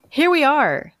Here we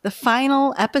are, the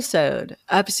final episode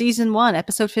of season 1,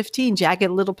 episode 15, Jagged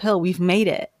Little Pill. We've made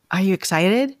it. Are you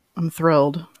excited? I'm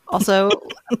thrilled. Also,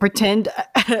 pretend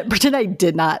I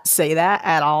did not say that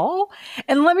at all.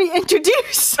 And let me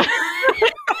introduce. Let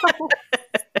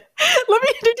me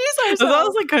introduce ourselves. I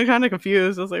was like kind of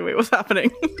confused. I was like, wait, what's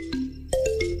happening?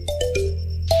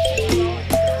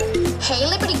 Hey,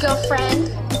 Liberty girlfriend.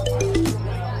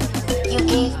 You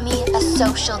gave me a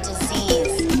social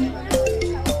disease.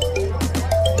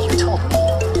 You told me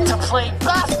to play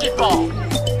basketball.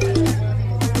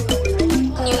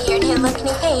 New year, new look,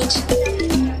 new page.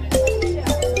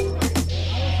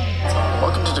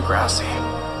 Welcome to Degrassi.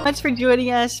 Thanks for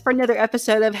joining us for another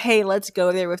episode of Hey, Let's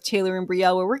Go There with Taylor and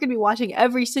Brielle, where we're going to be watching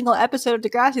every single episode of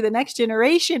Degrassi: The Next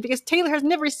Generation because Taylor has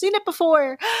never seen it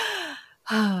before.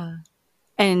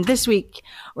 And this week,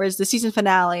 whereas the season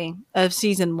finale of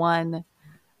season 1,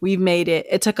 we've made it.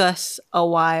 It took us a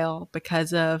while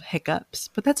because of hiccups,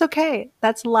 but that's okay.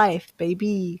 That's life,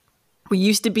 baby. We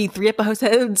used to be 3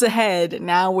 episodes ahead.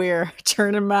 Now we're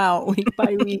churning them out week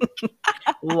by week.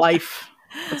 Life.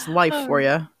 That's life for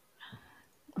you.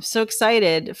 I'm so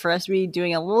excited for us to be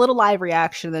doing a little live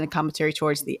reaction and then a commentary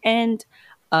towards the end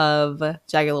of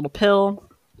Jagged Little Pill.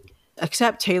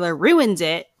 Except Taylor ruins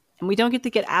it, and we don't get to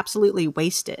get absolutely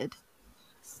wasted.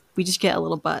 We just get a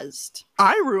little buzzed.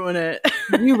 I ruin it.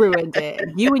 You ruined it.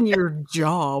 You and your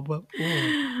job.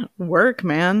 Work,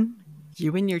 man.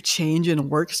 You and your change in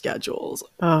work schedules.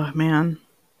 Oh, man.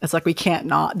 It's like we can't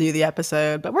not do the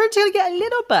episode, but we're just gonna get a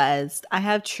little buzzed. I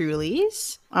have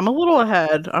Trulies. I'm a little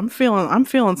ahead. I'm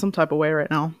feeling some type of way right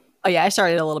now. Oh yeah, I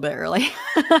started a little bit early.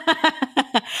 All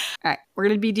right, we're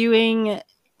gonna be doing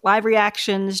live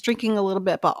reactions, drinking a little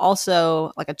bit, but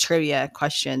also like a trivia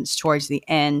questions towards the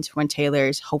end when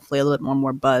Taylor's hopefully a little bit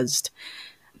more buzzed,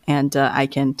 and I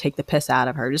can take the piss out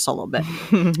of her just a little bit.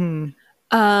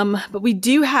 But we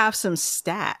do have some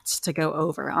stats to go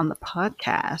over on the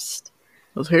podcast.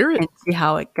 Let's hear it. And see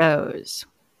how it goes.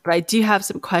 But I do have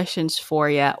some questions for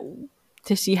you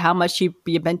to see how much you've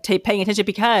been paying attention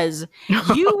because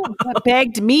you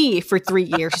begged me for 3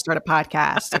 years to start a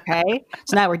podcast, okay?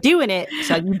 So now we're doing it,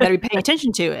 so you better be paying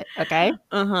attention to it, okay?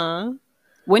 Uh-huh.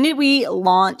 When did we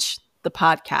launch the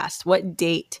podcast? What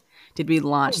date did we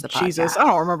launch the podcast? Jesus, I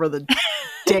don't remember the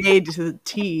day to the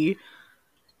T.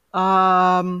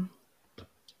 I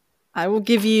will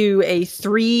give you a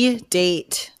 3-day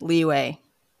leeway.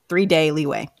 3-day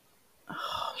leeway.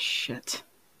 Oh, shit.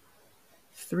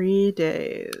 3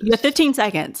 days. You have 15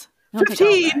 seconds.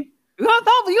 15? You have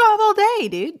all day,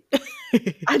 dude.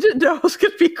 I didn't know I was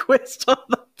going to be quizzed on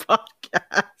the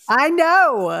podcast. I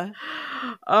know.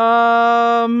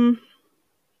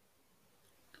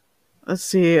 Let's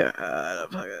see.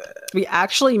 We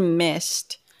actually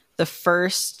missed the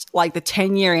first, like the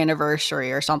 10-year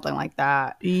anniversary or something like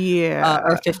that. Yeah.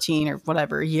 Or 15 or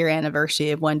whatever year anniversary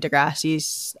of when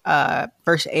Degrassi's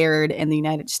first aired in the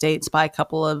United States by a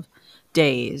couple of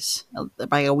days,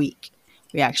 by a week.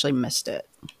 We actually missed it.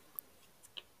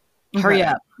 Okay. Hurry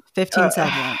up. 15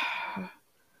 seconds.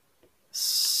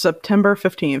 September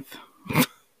 15th.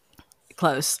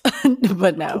 Close.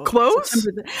 But no. Close?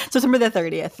 September the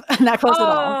 30th. Not close at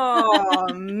all.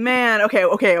 Oh, man. Okay.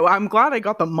 Well, I'm glad I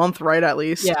got the month right at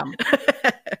least. Yeah.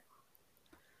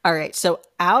 All right. So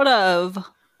out of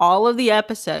all of the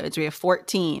episodes, we have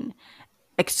 14.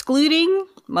 Excluding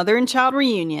Mother and Child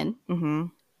Reunion, mm-hmm.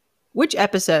 Which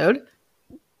episode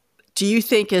do you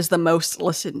think is the most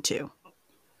listened to?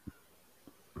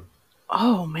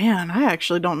 Oh, man. I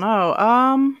actually don't know.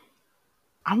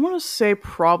 I want to say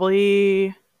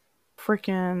probably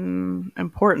freaking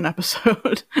important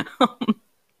episode.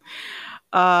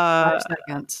 5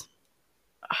 seconds.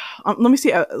 Let me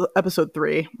see episode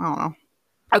 3. I don't know.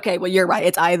 Okay, well, you're right.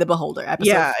 It's Eye of the Beholder,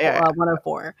 episode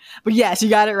 104. But yes, you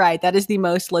got it right. That is the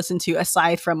most listened to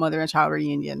aside from Mother and Child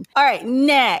Reunion. All right,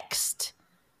 next.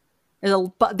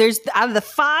 There's out of the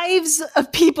 5s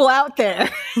of people out there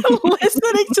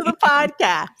listening to the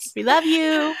podcast. We love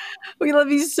you. We love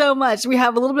you so much. We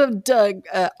have a little bit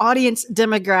of audience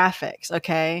demographics,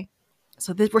 okay?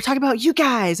 So we're talking about you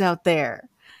guys out there.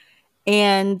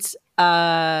 And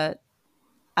out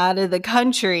of the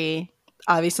country,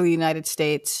 obviously the United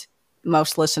States,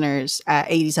 most listeners at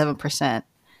 87%.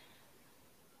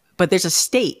 But there's a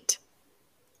state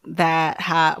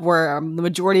that where the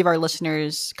majority of our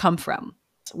listeners come from.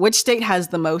 Which state has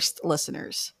the most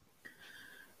listeners?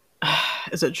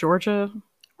 Is it Georgia?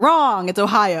 Wrong. It's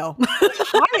Ohio. Ohio.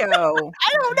 I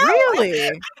don't know.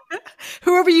 Really?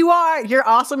 Whoever you are, you're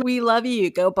awesome. We love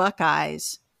you. Go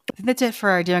Buckeyes. I think that's it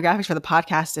for our demographics for the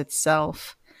podcast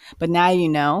itself. But now you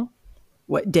know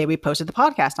what day we posted the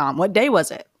podcast on. What day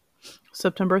was it?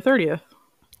 September 30th.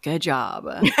 Good job.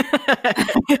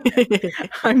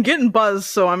 I'm getting buzzed,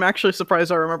 so I'm actually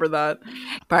surprised I remember that.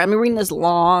 But I'm reading this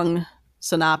long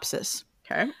synopsis.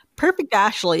 Okay. Perfect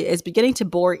Ashley is beginning to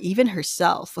bore even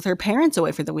herself. With her parents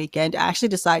away for the weekend, Ashley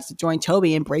decides to join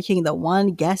Toby in breaking the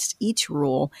one guest each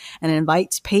rule and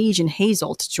invites Paige and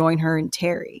Hazel to join her and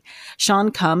Terry.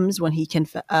 Sean comes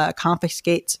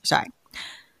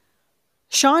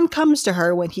to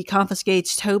her when he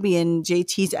confiscates Toby and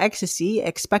JT's ecstasy,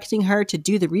 expecting her to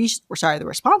do the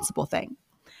responsible thing.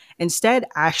 Instead,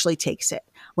 Ashley takes it.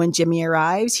 When Jimmy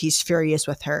arrives, he's furious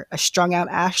with her. A strung-out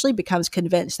Ashley becomes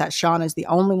convinced that Sean is the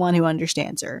only one who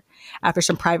understands her. After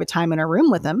some private time in her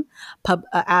room with him,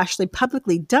 Ashley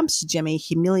publicly dumps Jimmy,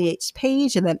 humiliates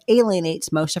Paige, and then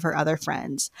alienates most of her other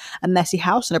friends. A messy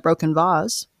house and a broken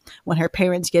vase. When her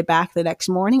parents get back the next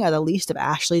morning are the least of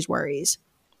Ashley's worries.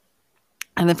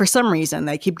 And then for some reason,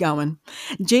 they keep going.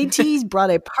 JT's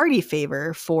brought a party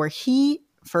favor for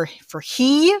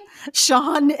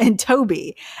Sean, and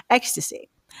Toby. Ecstasy.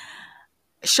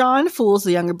 Sean fools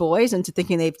the younger boys into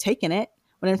thinking they've taken it,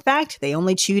 when in fact, they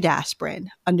only chewed aspirin.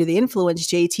 Under the influence,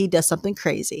 JT does something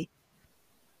crazy.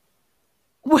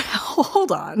 Well,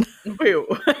 hold on. Wait.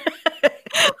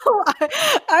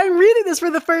 I'm reading this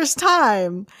for the first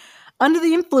time. Under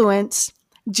the influence,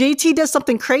 JT does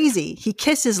something crazy. He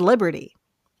kisses Liberty.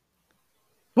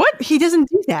 What? He doesn't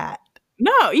do that.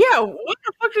 No, yeah. What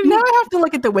the fuck did he... Now I have to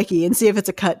look at the wiki and see if it's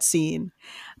a cut scene.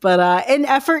 But in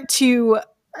effort to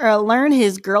learn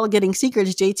his girl getting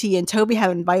secrets, JT and Toby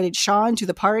have invited Sean to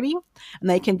the party, and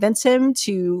they convince him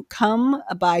to come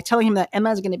by telling him that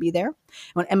Emma is going to be there.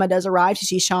 When Emma does arrive, she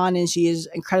sees Sean and she is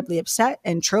incredibly upset,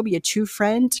 and Toby, a true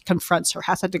friend, confronts her. #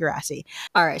 Degrassi.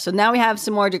 All right, so now we have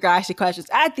some more Degrassi questions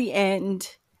at the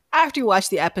end, after you watch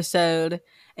the episode,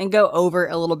 and go over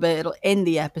a little bit. It'll end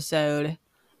the episode.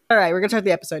 All right, we're going to start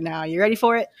the episode now. You ready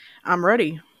for it? I'm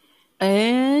ready.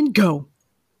 And go.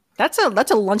 That's a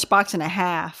lunchbox and a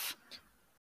half.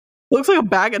 Looks like a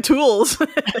bag of tools.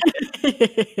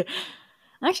 I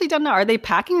actually don't know. Are they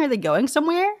packing or are they going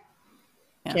somewhere?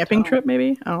 Camping trip,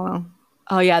 maybe? I don't know.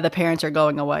 Oh, yeah, the parents are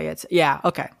going away.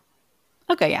 Okay.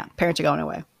 Okay, yeah, parents are going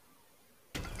away.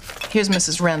 Here's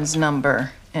Mrs. Wren's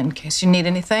number, in case you need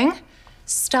anything.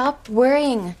 Stop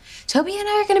worrying. Toby and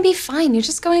I are gonna be fine. You're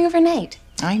just going overnight.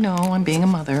 I know, I'm being a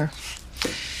mother.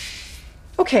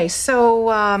 Okay,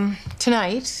 so,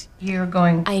 tonight, you're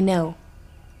going... I know.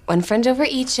 One friend over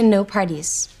each and no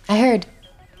parties. I heard.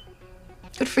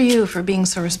 Good for you for being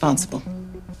so responsible.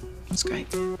 That's great.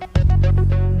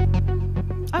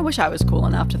 I wish I was cool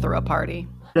enough to throw a party.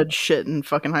 Did shit in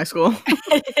fucking high school.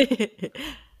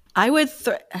 I would...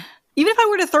 even if I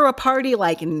were to throw a party,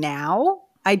 like, now,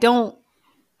 I don't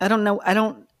know. I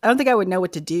don't think I would know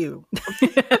what to do.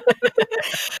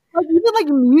 Like, even like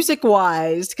music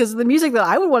wise, because the music that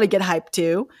I would want to get hyped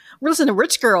to, we're listening to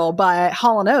Rich Girl by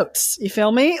Hall & Oates. You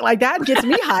feel me? Like, that gets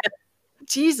me hyped.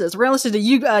 Jesus, we're listening to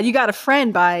You Got a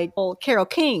Friend by Carole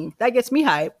King. That gets me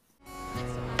hyped.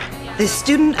 This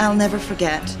student I'll never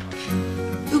forget.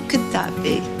 Who could that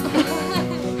be?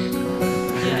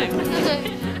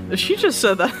 She just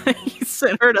said that he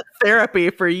sent her to therapy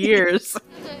for years.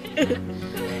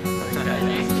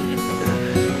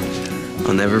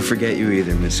 I'll never forget you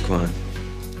either, Miss Kwan.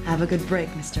 Have a good break,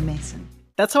 Mr. Mason.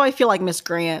 That's how I feel like Miss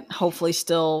Grant hopefully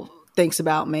still thinks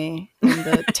about me and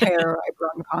the terror I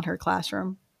brought upon her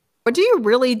classroom. What do you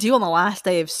really do on the last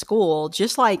day of school?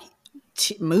 Just like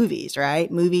movies, right?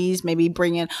 Movies, maybe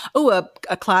bring in,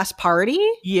 a class party?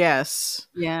 Yes.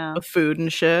 Yeah. With food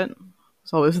and shit.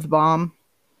 It's always the bomb.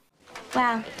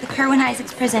 Wow, the Kerwin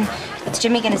Isaacs prison. What's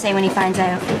Jimmy gonna say when he finds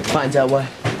out? Finds out what?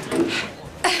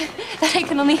 That I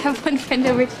can only have one friend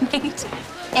over tonight.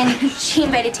 And she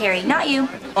invited Terry, not you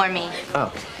or me.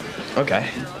 Oh, okay.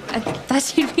 I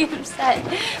thought you'd be upset.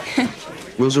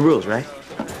 Rules are rules, right?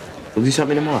 We'll do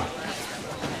something tomorrow.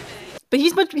 But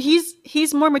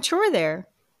he's more mature there.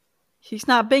 He's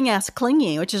not being as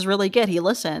clingy, which is really good. He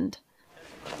listened.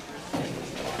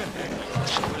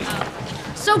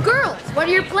 So girls, what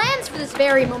are your plans for this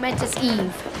very momentous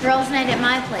eve? Girls' night at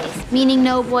my place, meaning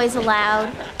no boys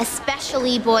allowed,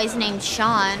 especially boys named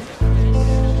Sean.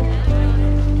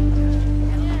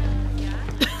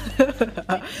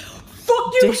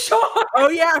 Fuck you, Sean! Oh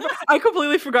yeah, I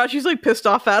completely forgot. She's like pissed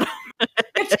off at him.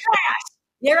 It's trash!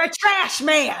 You're a trash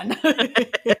man!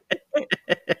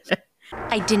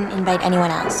 I didn't invite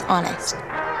anyone else, honest.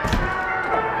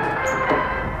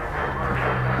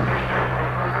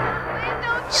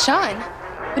 Sean,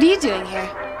 what are you doing here?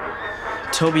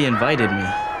 Toby invited me.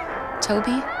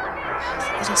 Toby?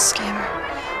 The little scammer.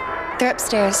 They're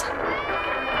upstairs.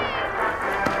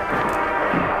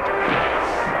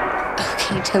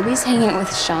 Toby's hanging out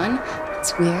with Sean?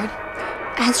 It's weird.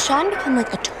 Has Sean become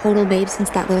like a total babe since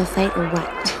that little fight, or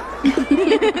what? It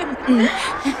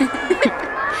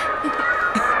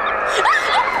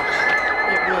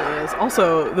really is.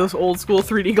 Also, those old school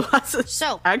 3D glasses.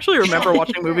 So I actually remember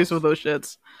watching movies with those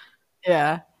shits.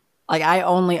 Yeah. Like, I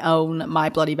only own My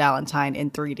Bloody Valentine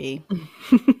in 3D.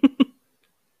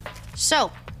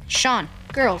 So, Sean,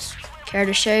 girls, care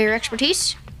to share your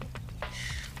expertise?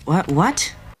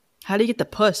 What? How do you get the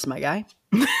puss, my guy?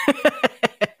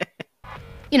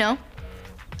 You know,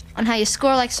 on how you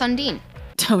score like Sundin.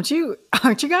 Aren't you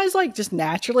guys like just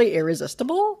naturally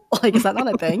irresistible? Like, is that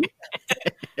not a thing?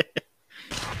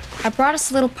 I brought us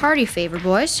a little party favor,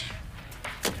 boys.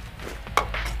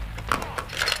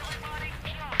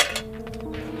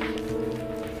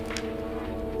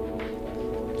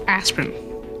 Aspirin.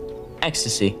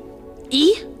 Ecstasy.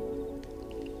 E?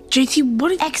 JT,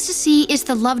 what is... Ecstasy is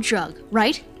the love drug,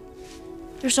 right?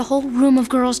 There's a whole room of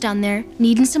girls down there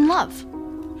needing some love.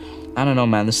 I don't know,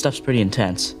 man. This stuff's pretty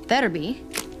intense. Better be.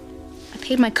 I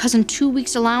paid my cousin 2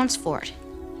 weeks' allowance for it.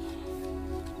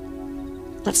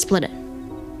 Let's split it.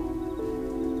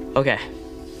 Okay.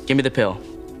 Give me the pill.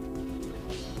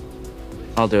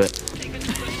 I'll do it.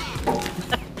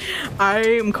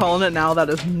 I'm calling it now. That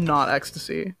is not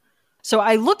ecstasy. So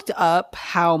I looked up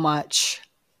how much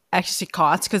ecstasy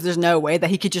costs because there's no way that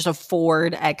he could just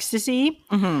afford ecstasy.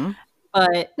 Mm-hmm.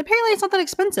 But apparently it's not that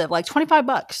expensive, like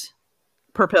 $25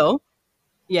 per pill.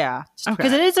 Yeah, Okay.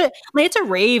 because it's a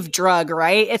rave drug,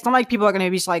 right? It's not like people are going to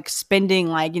be just like spending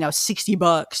like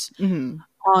 $60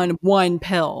 on one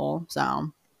pill.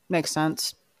 So makes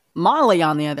sense. Molly,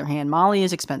 on the other hand, Molly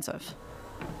is expensive.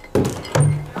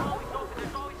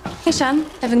 Hey, Sean.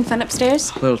 Having fun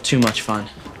upstairs? A little too much fun.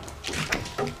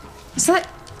 Is that...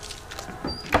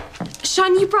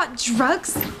 Sean, you brought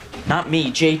drugs? Not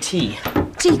me, JT.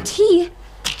 JT?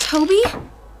 Toby?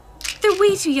 They're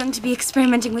way too young to be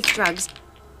experimenting with drugs.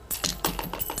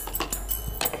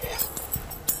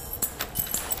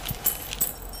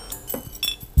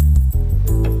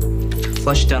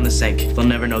 Flush it down the sink. They'll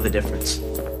never know the difference.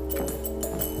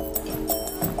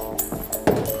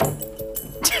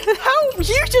 How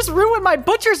you just ruined my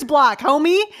butcher's block,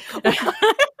 homie.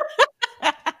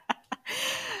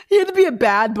 You had to be a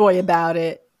bad boy about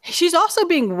it. She's also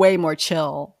being way more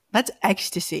chill. That's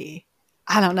ecstasy.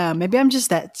 I don't know. Maybe I'm just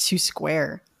that too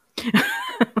square.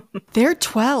 They're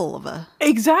 12.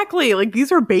 Exactly. Like,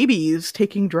 these are babies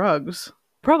taking drugs.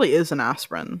 Probably is an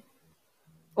aspirin.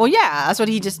 Well, yeah, that's what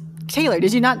he just... Taylor,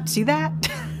 did you not see that?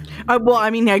 Well, I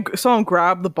mean, I saw him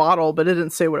grab the bottle, but it didn't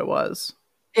say what it was.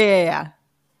 Yeah.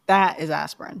 That is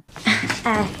aspirin.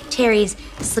 Terry's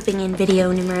slipping in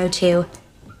video numero 2.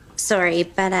 Sorry,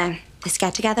 but this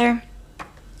get-together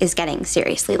is getting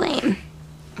seriously lame.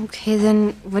 Okay,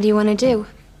 then what do you want to do?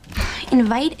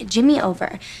 Invite Jimmy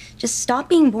over. Just stop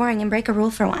being boring and break a rule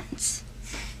for once.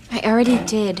 I already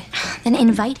did. Then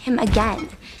invite him again.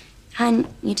 And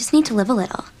you just need to live a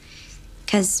little.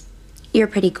 Because you're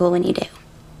pretty cool when you do.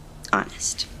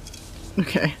 Honest.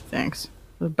 Okay, thanks.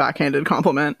 A backhanded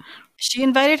compliment. She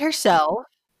invited herself.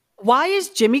 Why is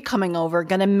Jimmy coming over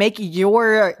gonna make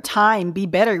your time be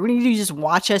better? What do you do? Just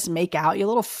watch us make out, you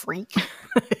little freak?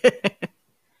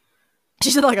 She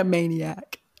said like a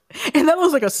maniac. And that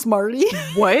was like a Smartie.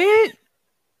 What?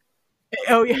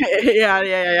 Oh, yeah.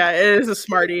 It is a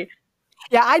Smartie.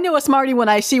 Yeah, I know a Smartie when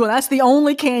I see one. That's the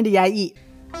only candy I eat.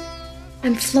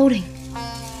 I'm floating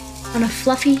on a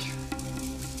fluffy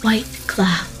white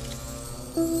cloud.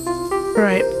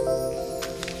 Right.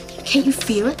 Can't you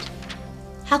feel it?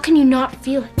 How can you not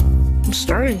feel it? I'm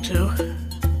starting to.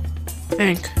 I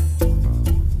think.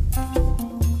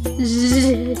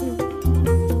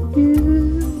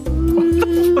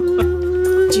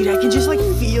 Dude, I can just like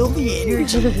feel the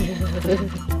energy.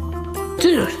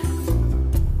 Dude.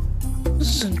 This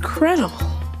is incredible.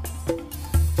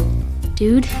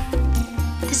 Dude,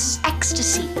 this is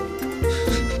ecstasy.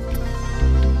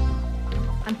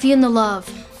 I'm feeling the love.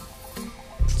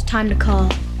 It's time to call.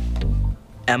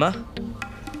 Emma?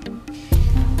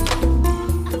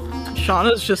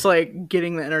 Shauna's just like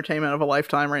getting the entertainment of a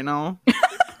lifetime right now.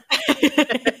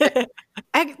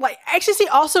 Like ecstasy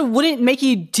also wouldn't make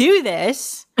you do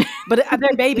this, but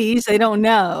they're babies, they don't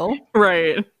know.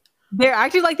 Right. They're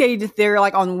acting like they're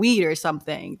like on weed or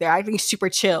something. They're acting super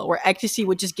chill, where ecstasy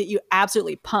would just get you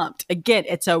absolutely pumped. Again,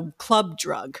 it's a club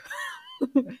drug.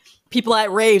 People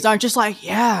at raves aren't just like,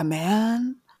 yeah,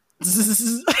 man.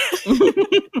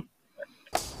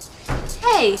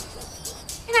 Hey,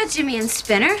 you're not Jimmy and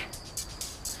Spinner.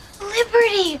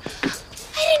 Liberty!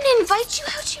 I didn't invite you.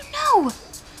 How'd you know?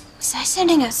 Was I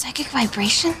sending out psychic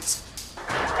vibrations?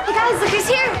 Hey Guys, look who's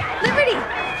here! Liberty!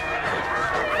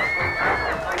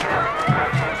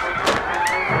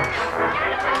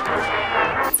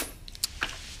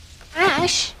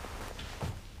 Ash.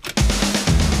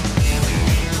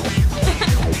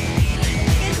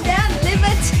 Get down,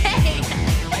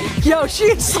 Liberty! Yo,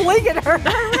 she's slinging her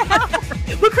around.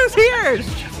 Look who's here!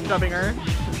 Shoving her.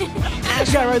 She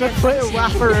got right the foot and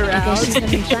wrap her around. She's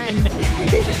having fun.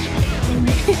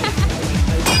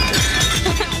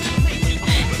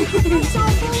 It's all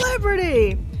for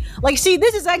Liberty. Like, see,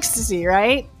 this is ecstasy,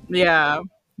 right? Yeah.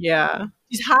 Yeah.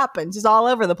 She's hopping. She's all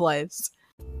over the place.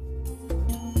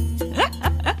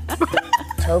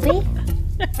 Toby?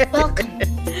 Welcome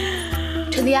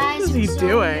to the eyes What is he and soul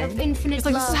doing? of infinite It's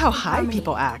like, this is love how and high harmony.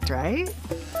 people act, right?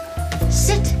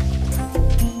 Sit.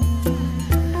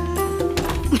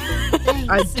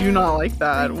 I do not like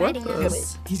that. For What inviting the?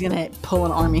 us. He's gonna pull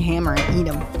an Army Hammer and eat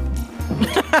him.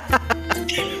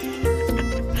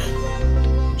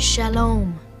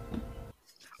 Shalom.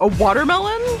 A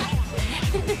watermelon?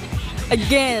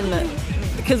 Again,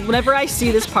 because whenever I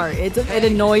see this part, it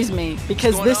annoys me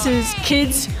because this is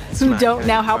kids who don't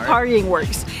know how partying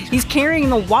works. He's carrying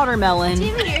the watermelon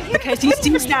because he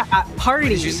sees that at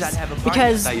parties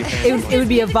because it would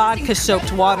be a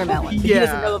vodka-soaked watermelon. He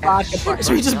doesn't know the vodka part,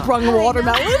 so he just brung a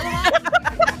watermelon.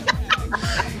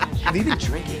 Leave it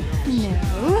drinking.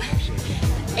 No.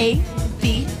 A,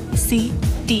 B, C,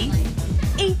 D,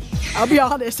 E. I'll be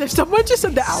honest, if someone just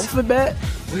said the alphabet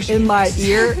in my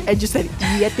ear and just said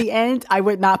E at the end, I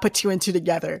would not put two and two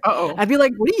together. Uh-oh. I'd be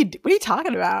like, what are you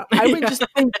talking about? I would just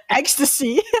think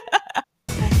ecstasy.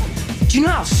 Do you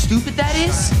know how stupid that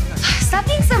is? Stop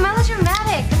being so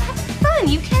melodramatic. Have fun.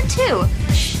 You can too.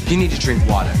 You need to drink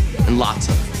water, and lots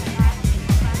of it.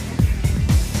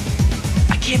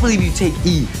 I can't believe you take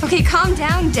E. Okay, calm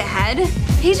down, Dad.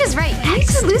 He's just right. You need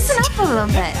to loosen up a little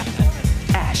bit.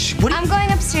 Ash, what? I'm going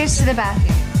upstairs to the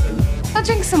bathroom. I'll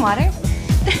drink some water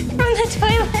from the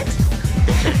toilet.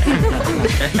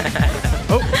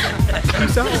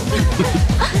 Peace out.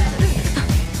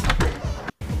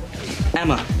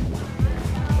 Emma.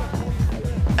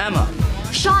 Emma.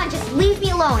 Sean, just leave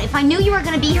me alone. If I knew you were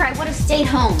gonna be here, I would have stayed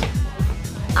home.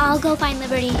 I'll go find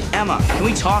Liberty. Emma, can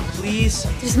we talk, please?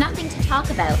 There's nothing to talk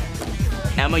about.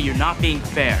 Emma, you're not being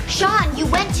fair. Sean, you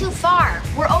went too far.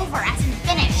 We're over, as in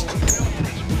finished.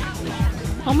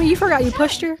 Homie, you forgot you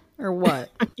pushed her? Or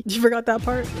what? You forgot that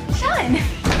part? Sean!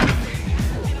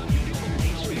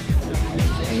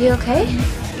 Are you okay?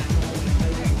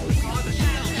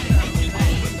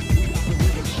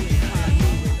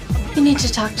 We need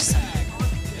to talk to someone.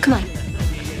 Come on.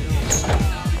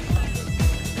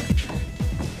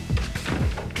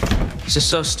 This is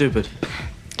so stupid.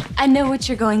 I know what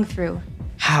you're going through.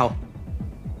 How?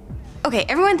 Okay,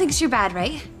 everyone thinks you're bad,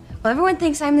 right? Well, everyone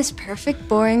thinks I'm this perfect,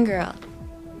 boring girl.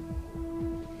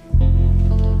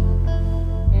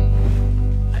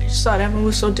 I just thought Emma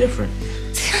was so different.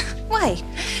 Why?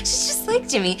 She's just like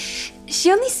Jimmy. She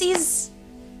only sees...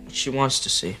 She wants to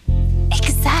see.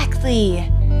 Exactly.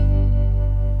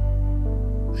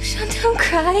 Sean, don't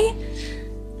cry.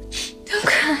 Don't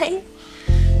cry.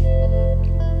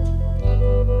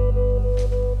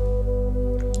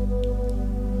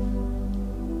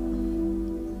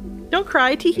 Don't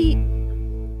cry, teehee.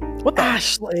 What the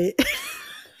Ashley.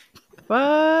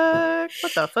 fuck?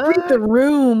 What the fuck? Read the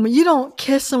room. You don't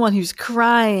kiss someone who's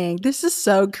crying. This is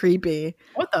so creepy.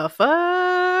 What the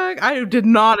fuck? I did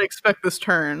not expect this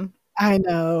turn. I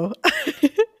know.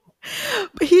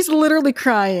 But he's literally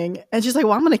crying. And she's like,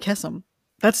 well, I'm going to kiss him.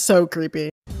 That's so creepy.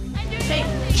 Hey,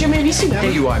 Jimmy, have you seen that?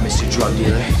 There you are, Mr. Drug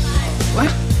Dealer.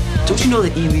 What? Don't you know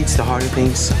that E leads to harder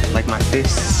things, like my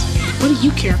fists? What do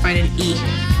you care if I didn't eat?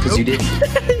 Because you didn't.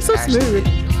 He's so Ashley. smooth.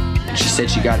 She said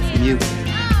she got it from you.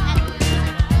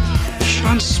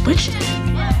 Sean switched it.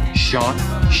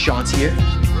 Sean's here?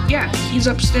 Yeah, he's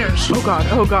upstairs. Oh god,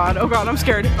 oh god, oh god, I'm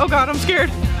scared. Oh god, I'm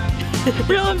scared.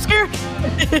 Real, I'm scared.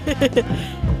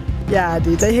 Yeah,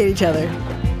 dude, they hate each other.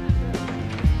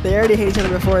 They already hate each other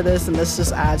before this, and this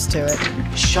just adds to it.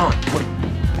 Sean, what?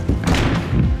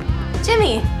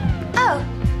 Jimmy. Oh.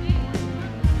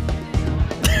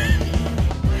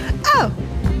 Oh.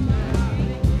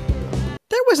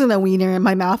 There wasn't a wiener in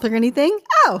my mouth or anything.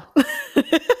 Oh.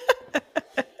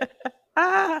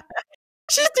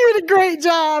 She's doing a great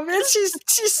job. And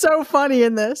she's so funny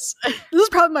in this. This is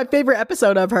probably my favorite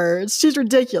episode of her. She's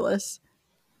ridiculous.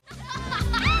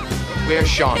 Where's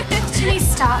Sean? Jimmy,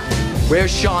 stop.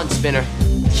 Where's Sean, Spinner?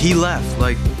 He left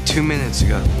like 2 minutes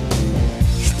ago.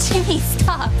 Jimmy,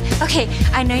 stop. Okay,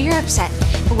 I know you're upset,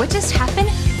 but what just happened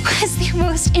was the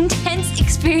most intense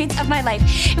experience of my life.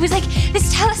 It was like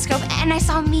this telescope, and I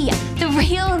saw me, the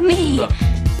real me. Look,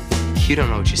 you don't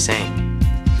know what you're saying.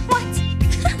 What?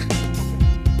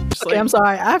 Okay, I'm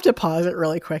sorry. I have to pause it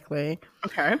really quickly.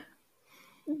 Okay.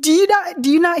 Do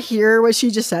you not hear what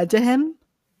she just said to him?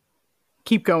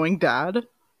 Keep going, Dad.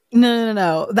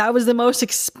 No. That was the most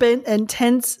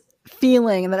intense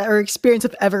feeling that or experience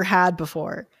I've ever had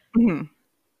before. Mm-hmm.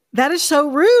 That is so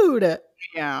rude.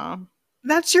 Yeah.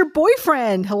 That's your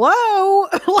boyfriend. Hello?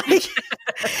 Like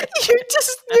you're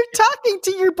talking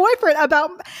to your boyfriend about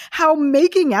how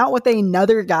making out with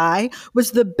another guy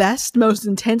was the best, most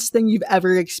intense thing you've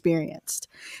ever experienced.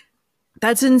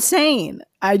 That's insane.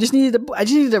 I just needed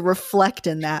to reflect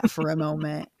in that for a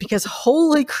moment because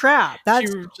holy crap,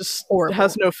 that's she just horrible.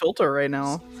 Has no filter right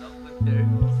now.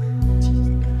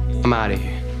 I'm out of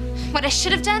here. What I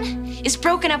should have done is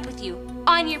broken up with you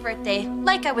on your birthday,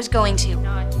 like I was going to.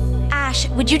 Ash,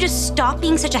 would you just stop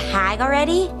being such a hag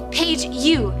already? Paige,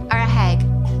 you are a hag.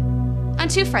 On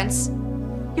two fronts.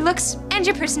 Your looks and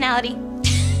your personality.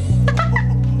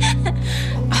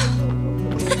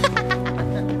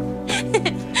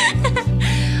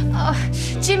 Oh,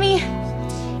 Jimmy,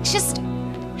 just,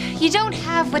 you don't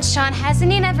have what Sean has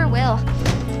and you never will.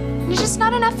 You're just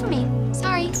not enough for me.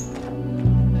 Sorry.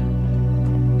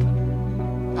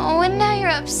 Oh, and now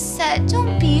you're upset.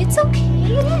 Don't be. It's okay.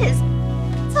 It is.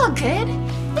 It's all good.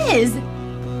 It is.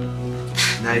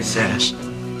 Nice, Ash.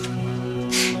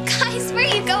 Guys, where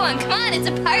are you going? Come on, it's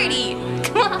a party.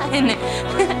 Come on.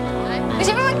 Where's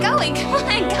everyone going? Come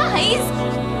on, guys.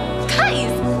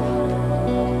 Guys.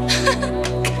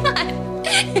 Come on.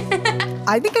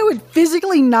 I think I would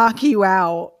physically knock you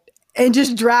out and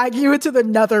just drag you into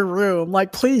another room.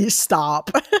 Like, please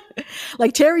stop.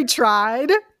 Like, Terry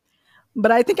tried, but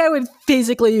I think I would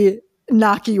physically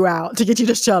knock you out to get you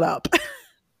to shut up.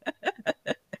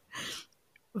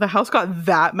 The house got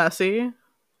that messy?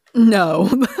 No.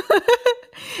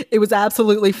 It was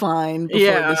absolutely fine before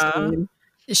this scene.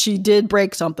 She did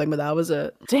break something, but that was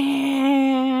it.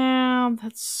 Damn,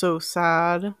 that's so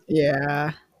sad.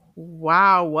 Yeah.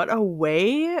 Wow, what a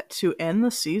way to end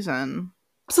the season.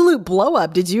 Absolute blow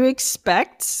up. Did you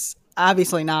expect?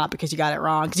 Obviously not, because you got it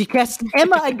wrong. Because you cast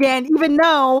Emma again, even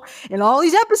though in all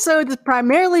these episodes it's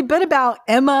primarily been about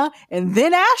Emma and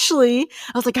then Ashley.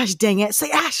 I was like, gosh dang it,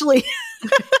 say Ashley.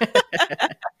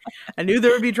 I knew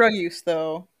there would be drug use,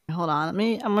 though. Hold on,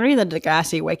 I'm gonna read the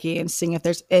Degrassi wiki and see if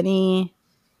there's any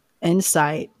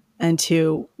insight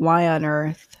into why on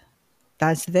earth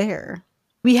that's there.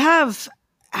 We have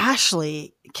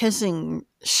Ashley kissing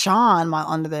Sean while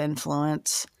under the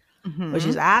influence. Mm-hmm. Which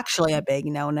is actually a big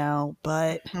no-no,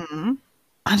 but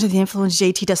under the influence,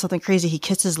 JT does something crazy. He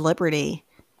kisses Liberty.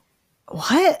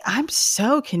 What? I'm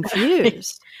so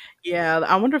confused. Yeah,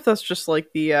 I wonder if that's just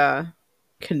like the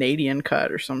Canadian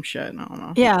cut or some shit. I don't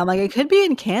know. Yeah, like it could be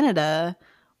in Canada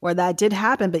where that did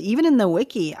happen, but even in the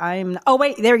wiki, oh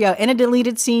wait, there we go. In a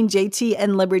deleted scene, JT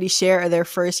and Liberty share their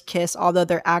first kiss, although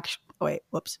they're actually... Oh, wait,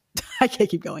 whoops. I can't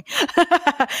keep going.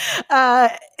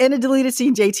 In a deleted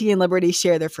scene, JT and Liberty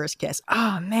share their first kiss.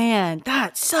 Oh, man,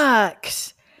 that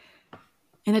sucks.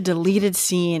 In a deleted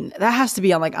scene. That has to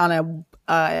be on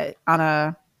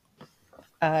a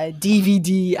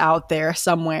DVD out there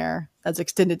somewhere. That's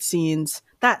extended scenes.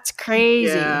 That's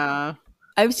crazy. Yeah.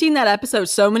 I've seen that episode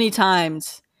so many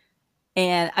times.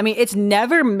 And, I mean, it's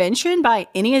never mentioned by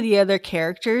any of the other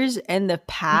characters in the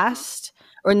past.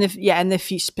 Or in the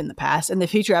past. In the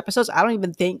future episodes, I don't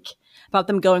even think about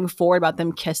them going forward, about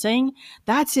them kissing.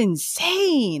 That's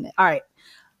insane. All right.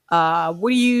 How do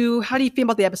you feel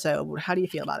about the episode? How do you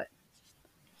feel about it?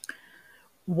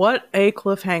 What a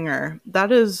cliffhanger.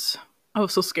 That is... I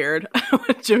was so scared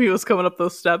when Jimmy was coming up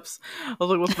those steps. I was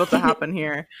like, what's about to happen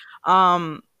here?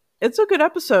 It's a good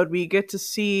episode. We get to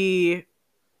see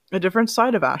a different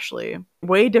side of Ashley.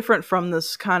 Way different from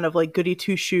this kind of like goody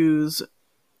two-shoes,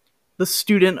 the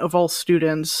student of all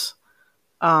students.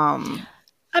 I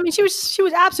mean, she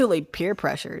was absolutely peer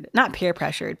pressured. Not peer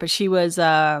pressured, but she was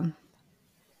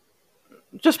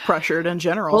just pressured in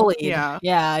general. Bullied.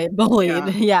 Yeah,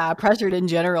 bullied. Yeah, pressured in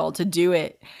general to do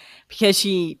it because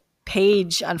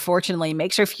Paige, unfortunately,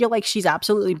 makes her feel like she's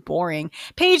absolutely boring.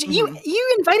 Paige, you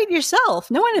invited yourself.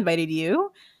 No one invited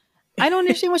you. I don't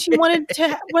understand what she wanted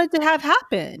to have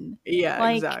happen. Yeah,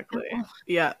 exactly.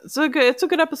 Yeah, it's a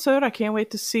good episode. I can't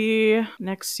wait to see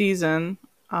next season.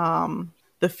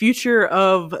 The future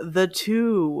of the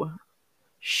two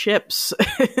ships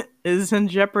is in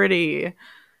jeopardy.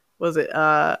 Was it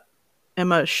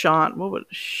Emma, Sean? What was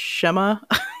Shema?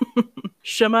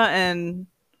 Shema and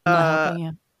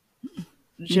Jim.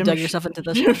 You dug yourself into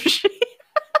this.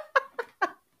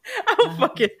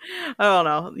 Fucking, I don't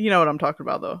know. You know what I'm talking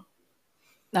about, though.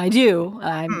 I do.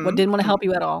 I didn't want to help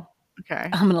you at all. Okay.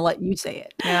 I'm going to let you say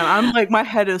it. Man, I'm like, my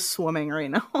head is swimming right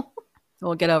now.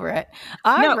 We'll get over it.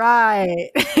 All right.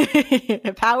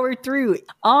 Power through.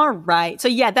 All right. So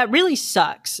yeah, that really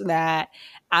sucks that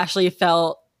Ashley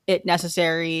felt it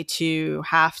necessary to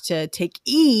have to take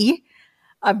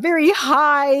a very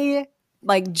high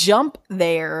like jump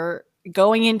there,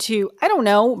 going into, I don't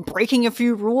know, breaking a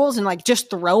few rules and like just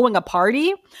throwing a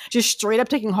party, just straight up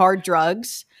taking hard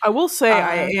drugs. I will say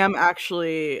I am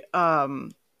actually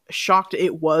shocked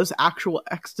it was actual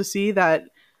ecstasy that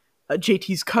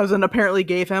JT's cousin apparently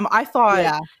gave him. I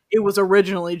thought it was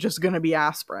originally just going to be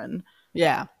aspirin.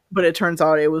 Yeah. But it turns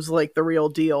out it was like the real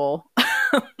deal.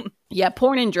 Yeah,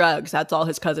 porn and drugs. That's all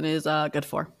his cousin is good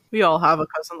for. We all have a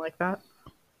cousin like that.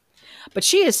 But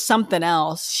she is something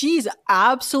else. She's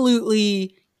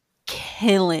absolutely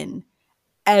killing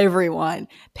everyone.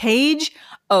 Paige,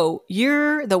 oh,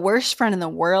 you're the worst friend in the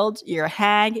world. You're a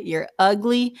hag. You're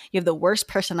ugly. You have the worst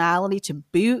personality to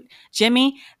boot.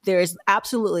 Jimmy, there's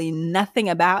absolutely nothing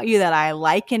about you that I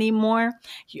like anymore.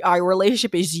 Our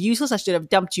relationship is useless. I should have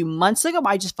dumped you months ago.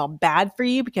 I just felt bad for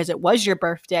you because it was your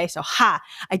birthday. So,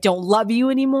 I don't love you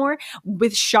anymore.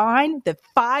 With Sean, the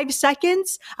 5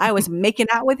 seconds I was making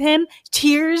out with him,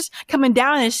 tears coming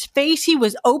down his face, he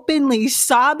was openly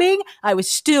sobbing. That was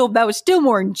still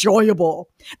more enjoyable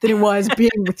than it was being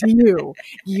with you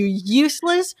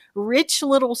useless, rich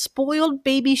little spoiled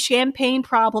baby champagne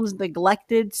problems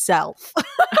neglected self.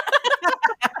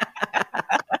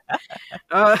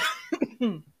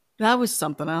 That was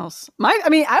something else. My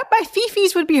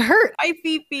fifis would be hurt. My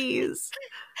fifis.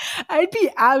 I'd be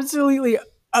absolutely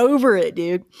over it,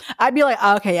 dude. I'd be like,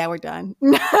 okay, yeah, we're done.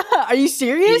 Are you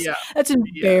serious? Yeah. That's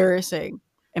embarrassing.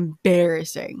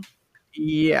 Embarrassing.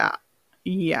 Yeah.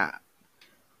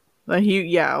 Like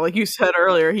like you said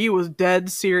earlier, he was dead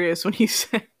serious when he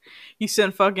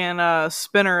sent fucking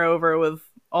Spinner over with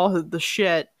all the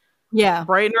shit. Yeah.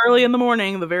 Bright and early in the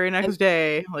morning, the very next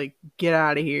day. Like, get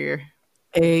out of here.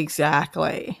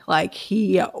 Exactly. Like,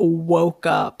 he woke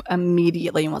up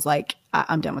immediately and was like,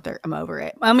 I'm done with her. I'm over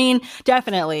it. I mean,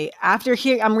 definitely. After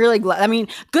here, I'm really glad. I mean,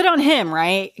 good on him,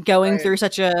 right? Going through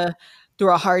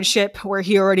through a hardship where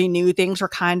he already knew things were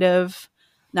kind of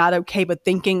not okay, but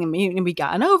thinking and we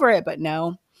gotten over it, but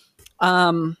no.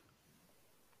 I'm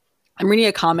reading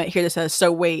a comment here that says,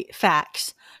 so wait,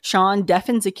 facts. Sean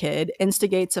deafens a kid,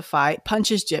 instigates a fight,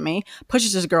 punches Jimmy,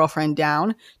 pushes his girlfriend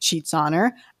down, cheats on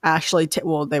her. Ashley,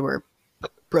 they were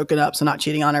broken up, so not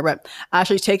cheating on her, but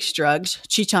Ashley takes drugs,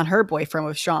 cheats on her boyfriend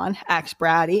with Sean, acts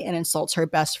bratty, and insults her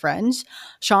best friends.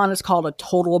 Sean is called a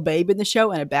total babe in the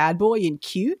show and a bad boy and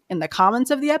cute in the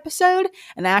comments of the episode,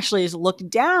 and Ashley is looked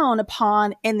down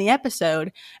upon in the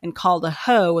episode and called a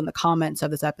hoe in the comments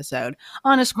of this episode.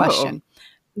 Honest question.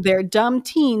 They're dumb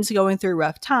teens going through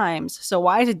rough times, so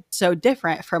why is it so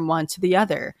different from one to the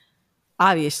other?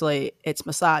 Obviously, it's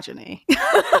misogyny.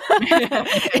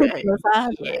 It's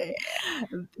misogyny.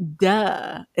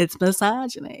 Duh. It's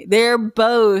misogyny. They're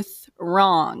both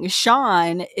wrong.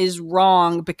 Sean is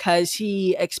wrong because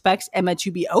he expects Emma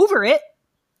to be over it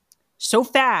so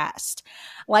fast.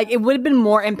 Like, it would have been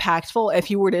more impactful if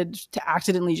he were to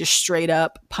accidentally just straight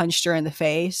up punched her in the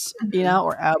face,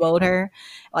 or elbowed her,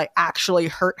 like actually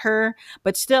hurt her.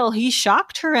 But still, he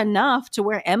shocked her enough to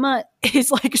where Emma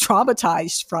is like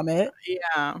traumatized from it.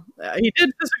 Yeah. He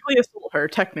did physically assault her,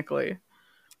 technically.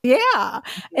 Yeah.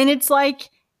 And it's like,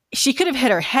 she could have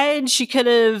hit her head. She could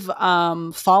have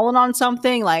fallen on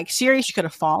something. Like, seriously, she could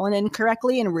have fallen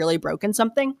incorrectly and really broken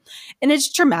something. And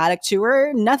it's traumatic to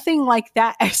her. Nothing like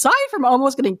that, aside from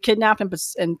almost getting kidnapped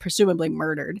and presumably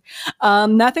murdered.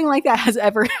 Nothing like that has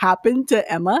ever happened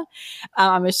to Emma.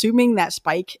 I'm assuming that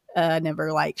Spike never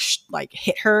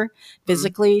hit her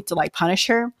physically to like punish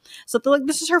her. So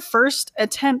this is her first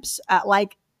attempts at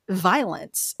like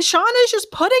violence. Sean is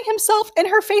just putting himself in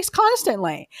her face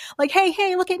constantly. Like,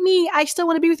 hey, look at me. I still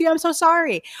want to be with you. I'm so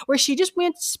sorry. Where she just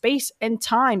went space and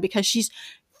time because she's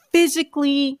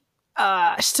physically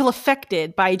still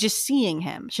affected by just seeing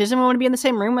him. She doesn't want to be in the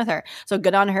same room with her. So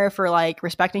good on her for like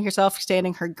respecting herself,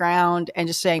 standing her ground, and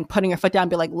just putting her foot down,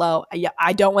 be like, "Lo,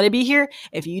 I don't want to be here.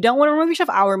 If you don't want to remove yourself,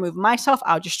 I'll remove myself.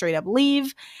 I'll just straight up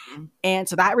leave." And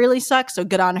so that really sucks. So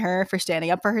good on her for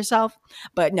standing up for herself.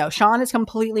 But no, Sean is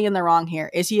completely in the wrong here.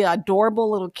 Is he an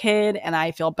adorable little kid? And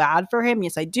I feel bad for him.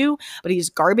 Yes, I do. But he's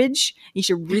garbage. You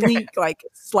should really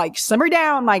like simmer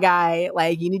down, my guy.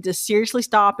 Like, you need to seriously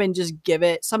stop and just give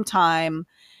it some time,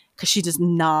 because she does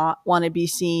not want to be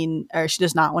seen, or she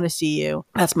does not want to see you.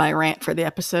 That's my rant for the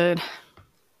episode.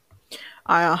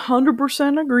 I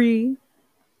 100% agree.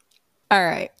 All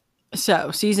right.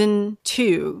 So season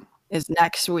 2 is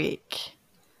next week.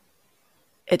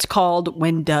 It's called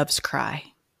When Doves Cry.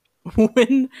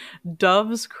 When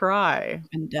Doves Cry.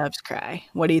 When Doves Cry.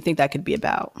 What do you think that could be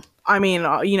about? I mean,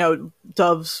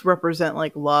 doves represent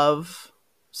like love.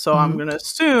 So I'm going to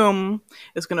assume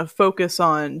it's going to focus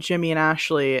on Jimmy and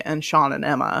Ashley and Sean and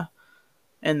Emma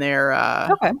and their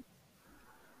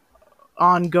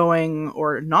ongoing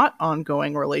or not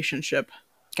ongoing relationship.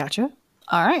 Gotcha.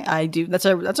 All right. I do. That's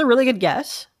a really good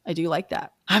guess. I do like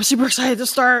that. I'm super excited to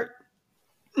start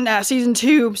season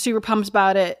 2. Super pumped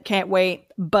about it. Can't wait.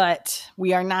 But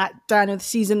we are not done with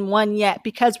season 1 yet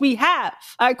because we have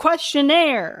our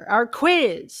questionnaire, our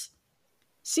quiz.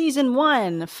 Season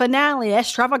 1 finale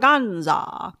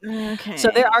extravaganza. Okay.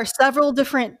 So there are several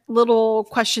different little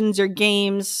questions or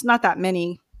games. Not that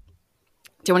many.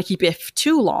 Don't want to keep it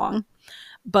too long,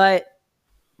 but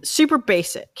super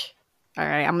basic. All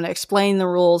right. I'm going to explain the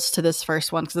rules to this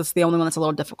first one because it's the only one that's a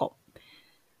little difficult.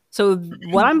 So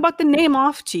what I'm about to name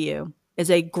off to you is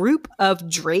a group of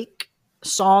Drake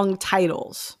song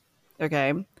titles.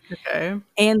 Okay. Okay.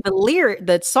 And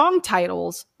the song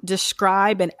titles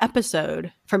describe an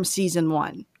episode from season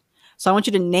 1. So I want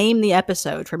you to name the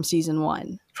episode from season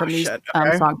 1 from these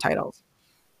song titles.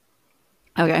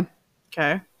 Okay.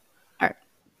 Okay. All right.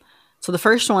 So the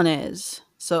first one is,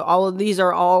 so all of these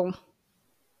are all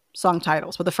song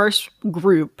titles, but the first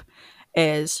group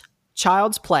is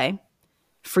Child's Play,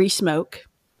 Free Smoke,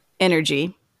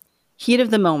 Energy, Heat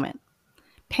of the Moment,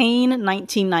 Pain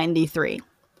 1993,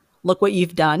 Look What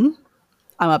You've Done,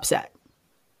 I'm Upset.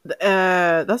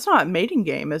 That's not Mating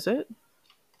Game, is it?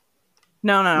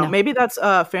 No. Maybe that's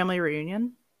Family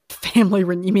Reunion. You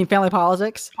mean Family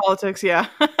Politics? Politics, yeah.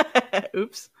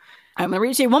 Oops. I'm going to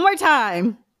read to you one more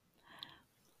time.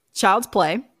 Child's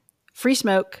Play, Free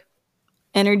Smoke,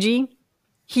 Energy,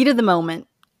 Heat of the Moment,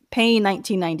 Pain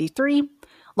 1993,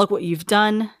 Look What You've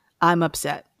Done, I'm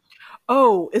Upset.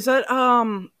 Oh, is that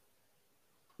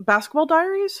Basketball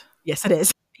Diaries? Yes, it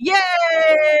is. Yay!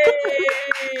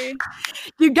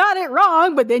 You got it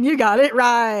wrong, but then you got it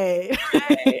right.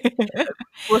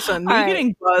 Listen, me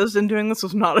getting buzzed and doing this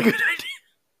was not a good idea.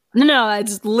 No,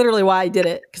 that's literally why I did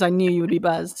it, because I knew you would be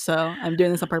buzzed, so I'm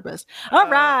doing this on purpose. All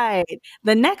right.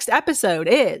 The next episode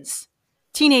is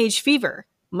Teenage Fever,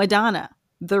 Madonna,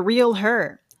 The Real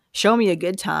Her, Show Me a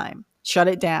Good Time, Shut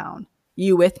It Down,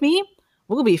 You With Me?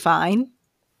 We'll Be Fine.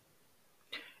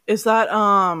 Is that,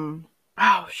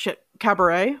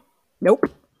 Cabaret? Nope.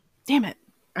 Damn it.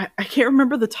 I can't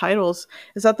remember the titles.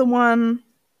 Is that the one?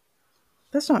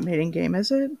 That's not Mating Game,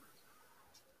 is it?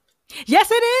 Yes,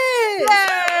 it is!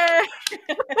 Yay!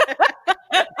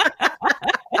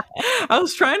 I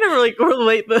was trying to really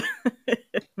relate the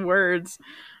words.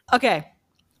 Okay.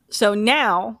 So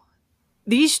now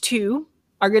these two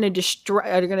are going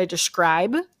to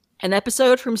describe an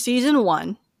episode from season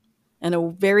 1 in a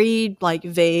very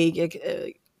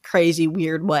vague, crazy,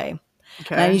 weird way.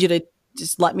 Okay. And I need you to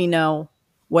just let me know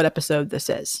what episode this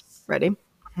is. Ready?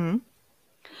 Mm-hmm.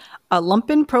 A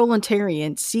lumpen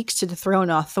proletarian seeks to dethrone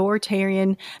an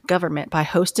authoritarian government by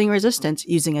hosting resistance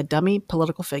using a dummy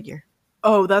political figure.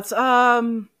 Oh, that's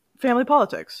Family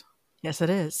Politics. Yes, it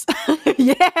is.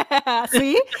 Yeah.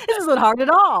 See? This isn't hard at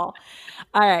all.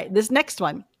 All right. This next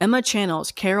one. Emma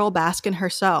channels Carol Baskin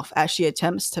herself as she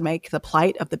attempts to make the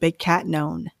plight of the big cat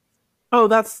known. Oh,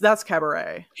 that's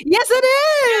Cabaret. Yes, it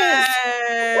is!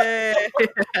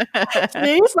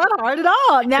 See, it's not hard at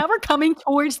all. Now we're coming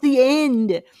towards the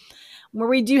end, where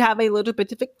we do have a little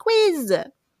bit of a quiz.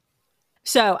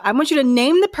 So I want you to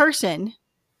name the person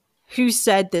who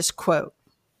said this quote.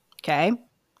 Okay?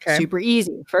 Super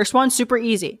easy. First one, super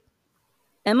easy.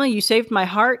 Emma, you saved my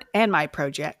heart and my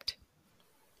project.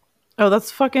 Oh, that's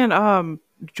fucking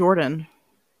Jordan.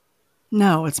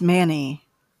 No, it's Manny.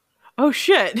 Oh,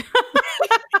 shit.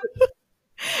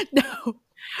 No.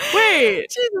 Wait.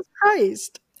 Jesus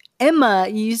Christ. Emma,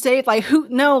 you saved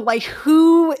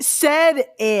who said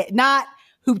it, not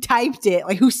who typed it.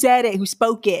 Like, who said it, who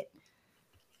spoke it.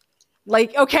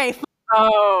 Like, okay.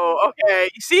 Oh, okay.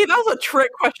 You see, that was a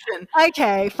trick question.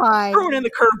 Okay, fine. Throwing in the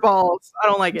curveballs. I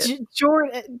don't like it.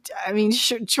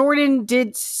 Jordan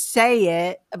did say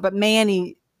it, but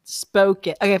Manny spoke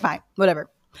it. Okay, fine. Whatever.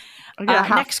 I get a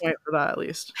half point for that, at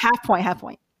least. Half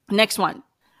point. Next one.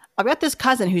 I've got this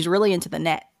cousin who's really into the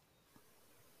net.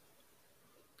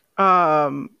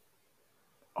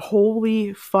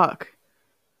 Holy fuck.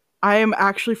 I am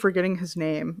actually forgetting his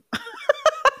name.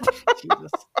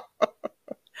 Jesus.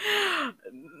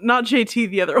 Not JT,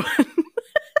 the other one.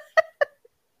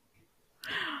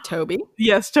 Toby?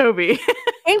 Yes, Toby.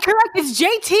 Incorrect. It's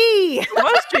JT. It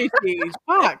was JT.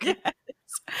 Fuck.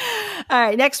 All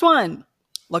right, next one.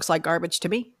 Looks like garbage to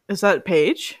me. Is that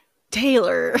Paige?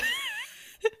 Taylor.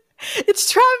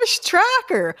 It's Travis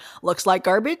Tracker. Looks like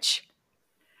garbage.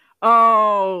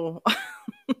 Oh.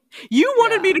 You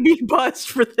wanted me to be buzzed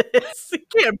for this. You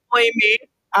can't blame me.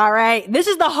 All right. This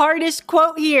is the hardest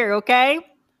quote here, okay?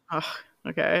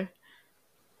 Okay.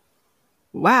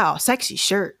 Wow, sexy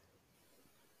shirt.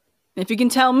 If you can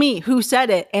tell me who said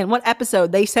it and what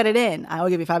episode they said it in, I will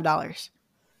give you $5.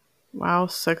 Wow,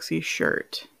 sexy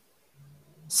shirt.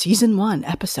 Season 1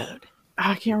 episode.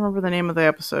 I can't remember the name of the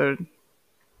episode.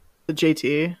 The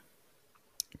JT.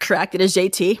 Correct. It is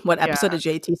JT. What episode did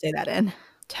JT say that in?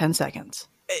 10 seconds.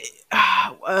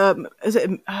 Is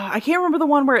it? I can't remember the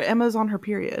one where Emma's on her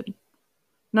period.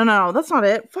 No, that's not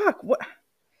it. Fuck. What?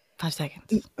 5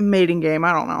 seconds. Mating game.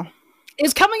 I don't know.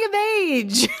 It's coming of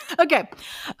age. Okay.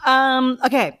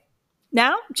 Okay.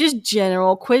 Now, just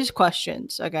general quiz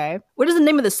questions. Okay. What is the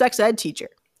name of the sex ed teacher?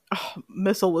 Oh,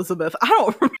 Miss Elizabeth. I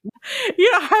don't remember.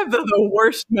 I have the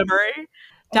worst memory.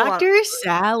 Dr.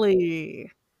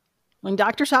 Sally. When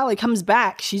Dr. Sally comes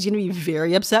back, she's going to be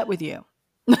very upset with you.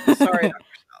 Sorry, Dr.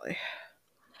 Sally.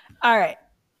 All right.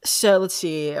 So let's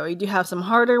see. We do have some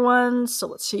harder ones. So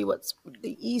let's see what's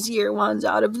the easier ones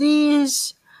out of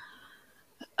these.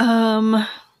 This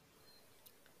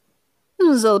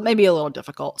is maybe a little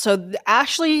difficult. So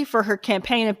Ashley, for her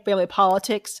campaign in family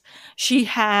politics, she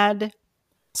had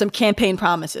some campaign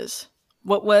promises.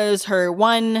 What was her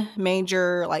one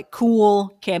major,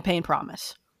 cool campaign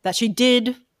promise that she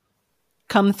did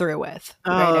come through with?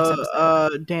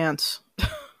 Dance.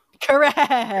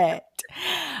 Correct.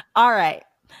 All right.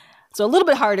 So a little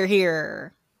bit harder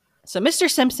here. So Mr.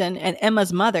 Simpson and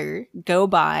Emma's mother go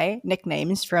by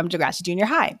nicknames from Degrassi Junior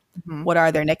High. Mm-hmm. What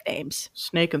are their nicknames?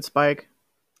 Snake and Spike.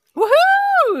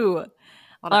 Woohoo!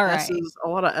 A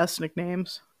lot of S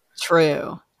nicknames.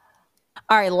 True.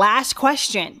 All right, last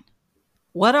question.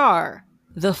 What are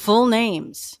the full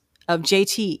names of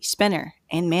JT, Spinner,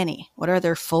 and Manny? What are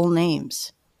their full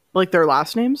names? Like their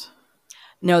last names?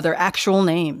 No, their actual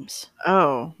names.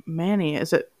 Oh, Manny.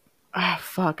 Is it?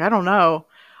 Fuck, I don't know.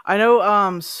 I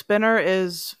know Spinner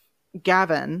is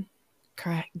Gavin.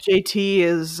 Correct. JT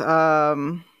is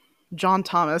John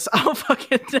Thomas. I don't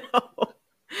fucking know.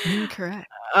 Incorrect.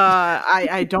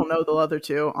 I don't know the other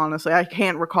two, honestly. I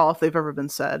can't recall if they've ever been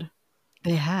said.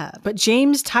 They have. But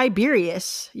James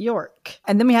Tiberius York.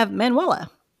 And then we have Manuela.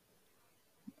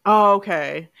 Oh,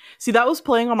 okay. See, that was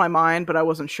playing on my mind, but I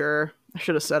wasn't sure. I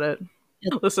should have said it.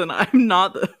 Listen, I'm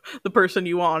not the person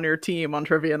you want on your team on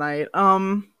trivia night. All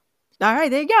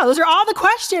right, there you go. Those are all the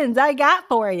questions I got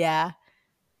for you.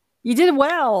 You did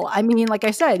well. I mean, like I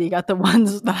said, you got the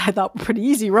ones that I thought were pretty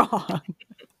easy wrong.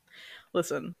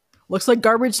 Listen. Looks like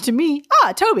garbage to me.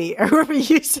 Toby, or whoever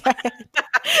you said.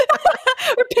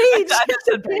 Or Paige. I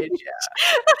said Paige,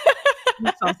 yeah.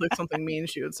 That sounds like something mean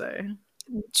she would say.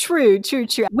 True.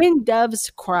 When Doves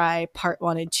Cry Part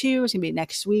 1 and 2 is going to be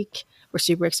next week. We're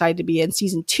super excited to be in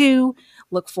season 2.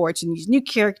 Look forward to these new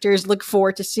characters. Look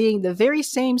forward to seeing the very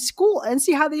same school and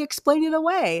see how they explain it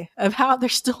away of how they're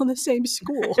still in the same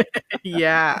school.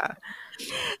 Yeah.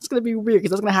 It's going to be weird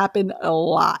because that's going to happen a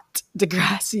lot.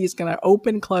 Degrassi is going to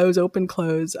open, close, open,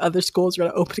 close. Other schools are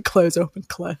going to open, close, open,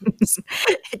 close.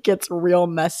 It gets real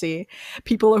messy.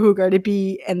 People who are going to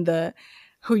be in the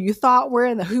who you thought were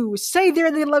in the who say they're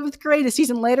in the 11th grade a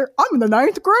season later, I'm in the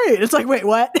 9th grade. It's like, wait,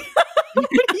 what?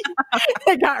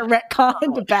 They got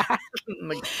retconned back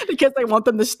because they want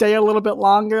them to stay a little bit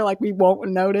longer, like we won't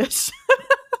notice.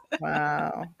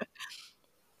 Wow.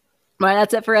 Well,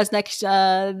 that's it for us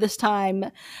this time.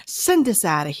 Send us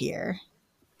out of here.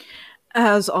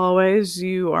 As always,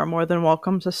 you are more than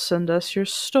welcome to send us your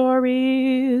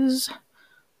stories.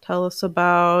 Tell us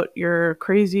about your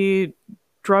crazy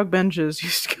drug binges you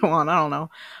used to go on. I don't know.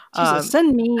 Jesus,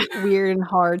 send me weird and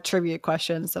hard trivia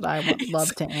questions that I would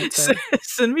love to answer.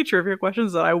 Send me trivia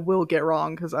questions that I will get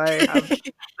wrong because I have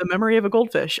the memory of a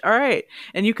goldfish. All right.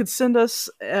 And you could send us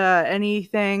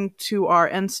anything to our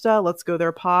Insta, Let's Go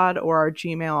There Pod, or our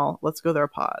Gmail, Let's Go There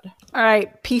Pod. All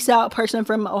right. Peace out, person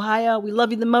from Ohio. We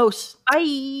love you the most.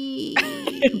 Bye.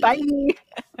 Bye.